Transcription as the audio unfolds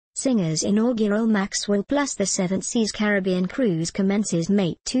Singer's inaugural Maxwell plus the Seven Seas Caribbean cruise commences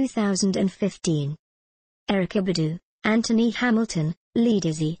May 2015. Erykah Badu, Anthony Hamilton,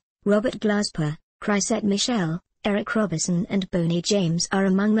 Ledisi, Robert Glasper, Chrisette Michele, Eric Roberson and Bonnie James are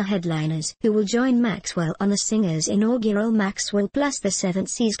among the headliners who will join Maxwell on the Singer's inaugural Maxwell plus the Seven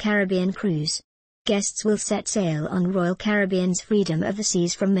Seas Caribbean cruise. Guests will set sail on Royal Caribbean's Freedom of the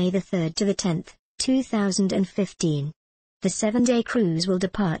Seas from May 3 to 10, 2015. The 7-day cruise will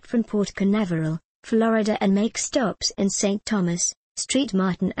depart from Port Canaveral, Florida and make stops in St. Thomas, St.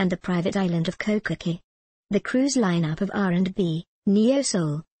 Martin and the private island of Cocoquay. The cruise lineup of R&B,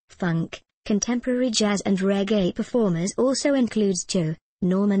 neo-soul, funk, contemporary jazz and reggae performers also includes Joe,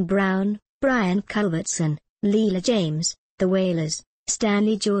 Norman Brown, Brian Culbertson, Leela James, The Wailers,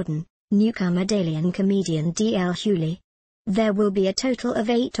 Stanley Jordan, newcomer Dalian comedian D.L. Hewley. There will be a total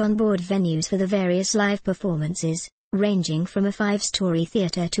of 8 on-board venues for the various live performances, ranging from a 5-story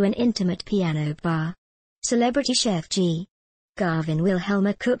theater to an intimate piano bar. Celebrity chef G. Garvin will helm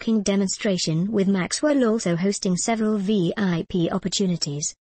a cooking demonstration with Maxwell also hosting several VIP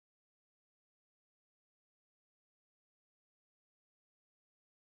opportunities.